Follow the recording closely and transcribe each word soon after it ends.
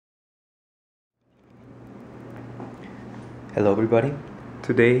Hello everybody,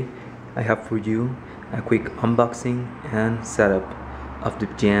 today I have for you a quick unboxing and setup of the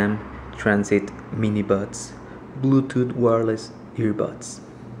Jam Transit Mini Buds Bluetooth wireless earbuds.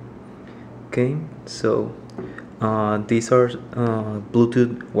 Okay, so these are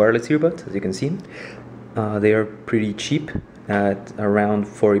Bluetooth wireless earbuds, as you can see. They are pretty cheap at around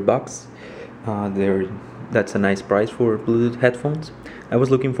 40 bucks. That's a nice price for Bluetooth headphones. I was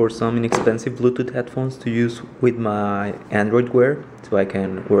looking for some inexpensive Bluetooth headphones to use with my Android Wear so I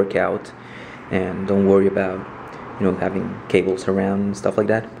can work out and don't worry about having cables around and stuff like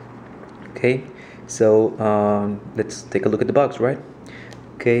that. Okay, so let's take a look at the box, right?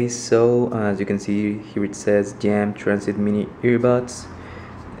 Okay, so as you can see here, it says Jam Transit Mini Earbuds.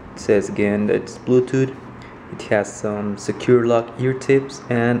 It says again that it's Bluetooth. It has some secure lock ear tips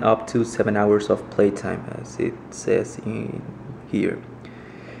and up to 7 hours of playtime, as it says in here.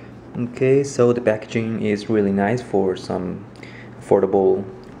 Okay, so the packaging is really nice for some affordable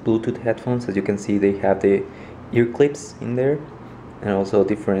Bluetooth headphones. As you can see, they have the ear clips in there and also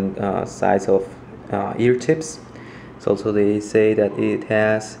different size of ear tips. So also they say that it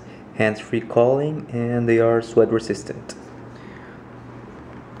has hands-free calling and they are sweat resistant.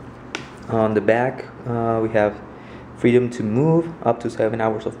 On the back we have freedom to move, up to 7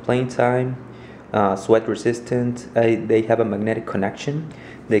 hours of playing time, sweat resistant. They have a magnetic connection.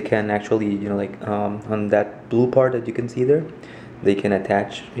 They can actually, on that blue part that you can see there, they can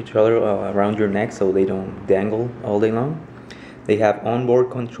attach each other around your neck so they don't dangle all day long. They have onboard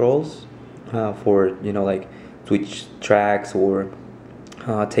controls for, like switch tracks or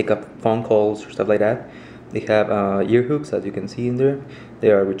take up phone calls or stuff like that. They have ear hooks, as you can see in there.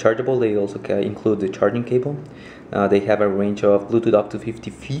 They are rechargeable. They also can include the charging cable. They have a range of Bluetooth up to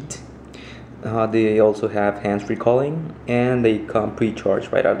 50 feet. They also have hands-free calling, and they come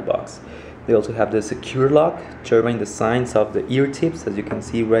pre-charged right out of the box. They also have the secure lock, showing the signs of the ear tips, as you can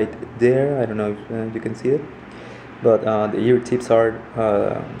see right there. I don't know if you can see it, but the ear tips are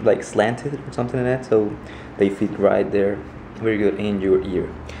like slanted or something like that, so they fit right there, very good in your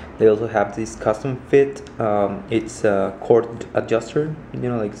ear. They also have this custom fit. It's a cord adjuster,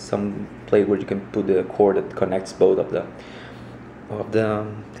 like some place where you can put the cord that connects both of the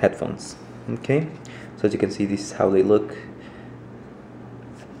headphones. Okay, so as you can see, this is how they look,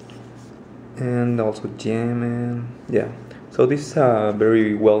 and also Jam, and yeah. So this is a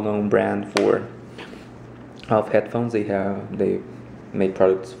very well-known brand of headphones. They made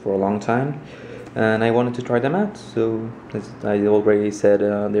products for a long time, and I wanted to try them out. So as I already said,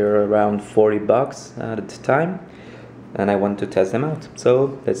 they're around 40 bucks at the time, and I wanted to test them out.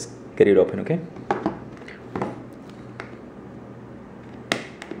 So let's get it open, okay?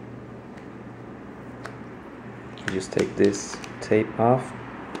 Just take this tape off.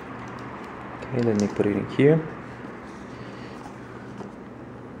 Okay, let me put it in here.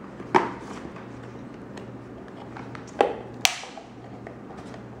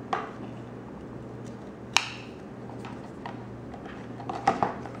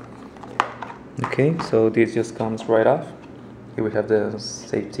 Okay, so this just comes right off. Here we have the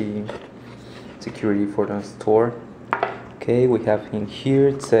security for the store. Okay, we have in here,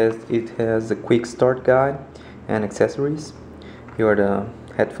 it says it has a quick start guide and accessories. Here are the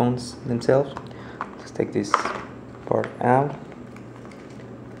headphones themselves. Let's take this part out,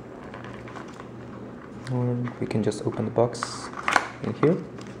 or we can just open the box in here.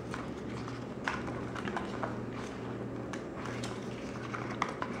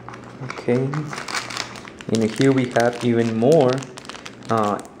 Okay, in here we have even more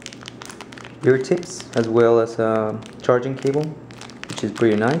ear tips as well as a charging cable, which is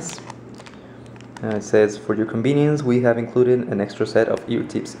pretty nice. It says, for your convenience, we have included an extra set of ear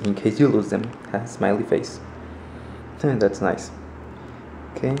tips in case you lose them. Has a smiley face. And that's nice.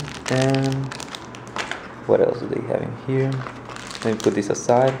 Okay, and what else do they have in here? Let me put this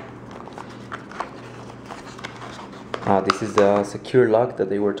aside. This is the secure lock that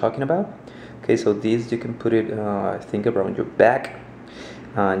they were talking about. Okay, so these you can put it, I think, around your back,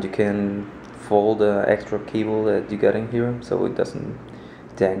 and you can fold the extra cable that you got in here so it doesn't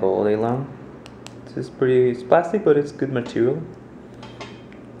dangle all day long. It's plastic, but it's good material.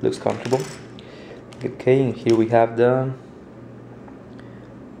 Looks comfortable. Okay, and here we have the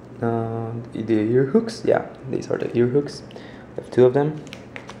ear hooks. Yeah, these are the ear hooks. I have two of them.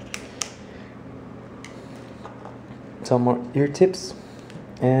 Some more ear tips,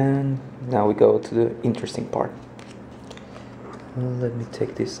 and now we go to the interesting part. Let me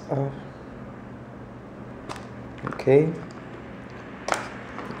take this off. Okay,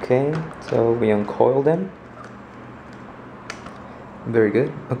 so we uncoil them. Very good.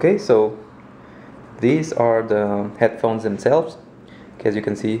 Okay, so These are the headphones themselves. As you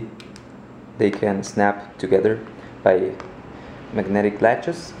can see, they can snap together by magnetic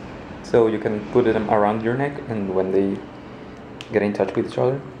latches, so you can put them around your neck, and when they get in touch with each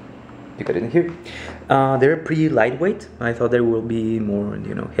other, you get in here. They're pretty lightweight. I thought they will be more,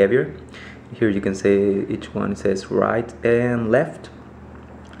 heavier. Here you can say each one says right and left.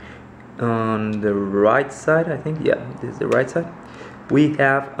 On the right side, I think, yeah, this is the right side. We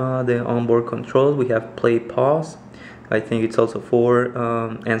have the onboard controls. We have play, pause. I think it's also for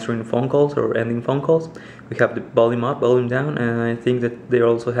answering phone calls or ending phone calls. We have the volume up, volume down, and I think that they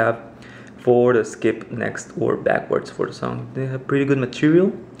also have for the skip next or backwards for the song. They have pretty good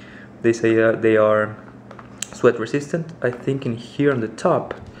material. They say they are sweat resistant. I think in here on the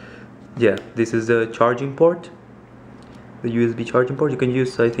top, yeah, this is the charging port, the USB charging port. You can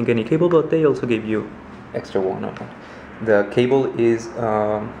use, I think, any cable, but they also give you extra one of them. The cable is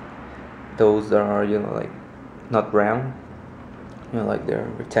those that are, like not round, like they're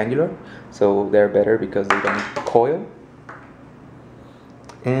rectangular, so they're better because they don't coil.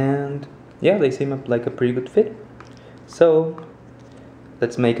 And yeah, they seem like a pretty good fit. So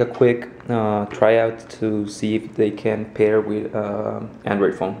let's make a quick tryout to see if they can pair with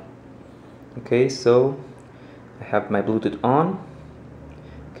Android phone. Okay, so I have my Bluetooth on.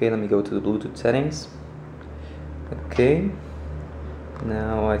 Okay, let me go to the Bluetooth settings. Okay,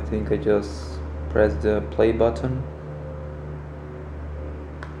 now I think I just press the play button.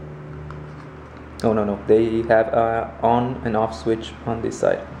 Oh no, they have on and off switch on this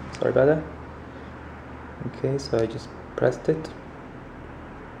side. Sorry about that. Okay, so I just pressed it.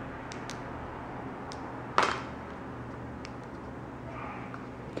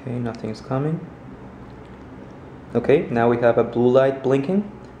 Okay, nothing's coming. Okay, now we have a blue light blinking.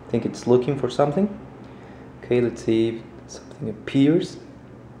 I think it's looking for something. Okay, let's see if something appears.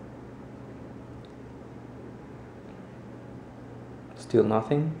 Still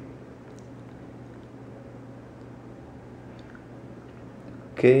nothing.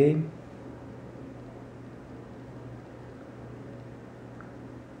 Okay.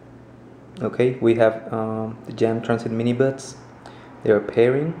 Okay, we have the Jam Transit Mini Buds. They are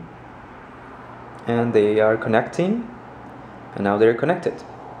pairing and they are connecting, and now they're connected.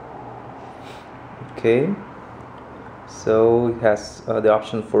 Okay, so it has the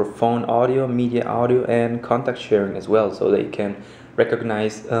option for phone audio, media audio, and contact sharing as well, so they can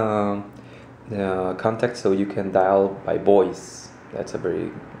recognize the contact, so you can dial by voice. That's a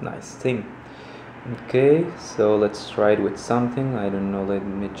very nice thing. Okay, so let's try it with something. I don't know, let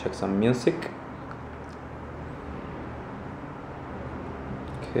me check some music.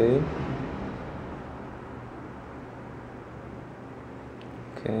 Okay.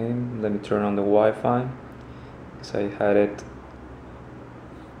 Okay, let me turn on the Wi-Fi, because I had it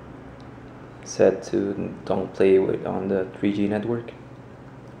set to don't play with on the 3G network.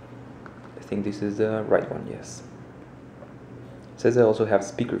 I think this is the right one, yes. It says I also have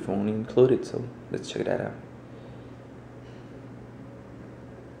speakerphone included, so let's check that out.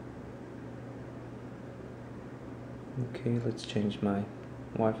 Okay, let's change my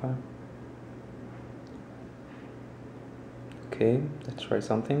Wi-Fi. Okay, let's try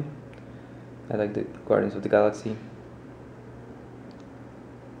something. I like the Guardians of the Galaxy.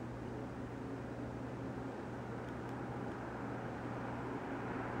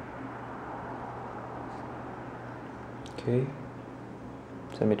 Okay,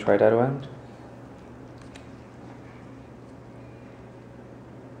 so let me try that one.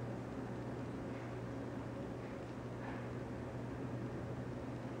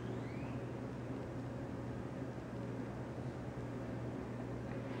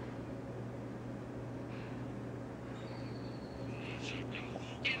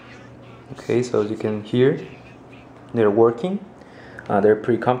 Okay, so as you can hear, they're working. They're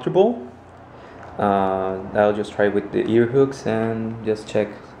pretty comfortable. I'll just try with the ear hooks and just check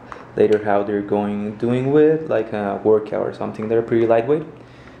later how they're doing with like a workout or something. They're pretty lightweight.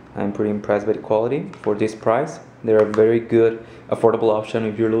 I'm pretty impressed by the quality for this price. They're a very good affordable option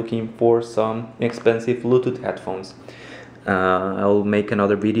if you're looking for some expensive Bluetooth headphones. I'll make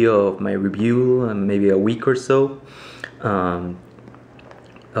another video of my review in maybe a week or so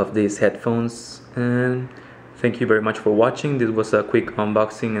of these headphones, and thank you very much for watching. This was a quick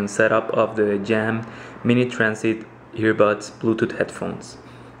unboxing and setup of the Jam Mini Transit Earbuds Bluetooth headphones.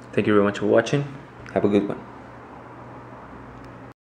 Thank you very much for watching. Have a good one.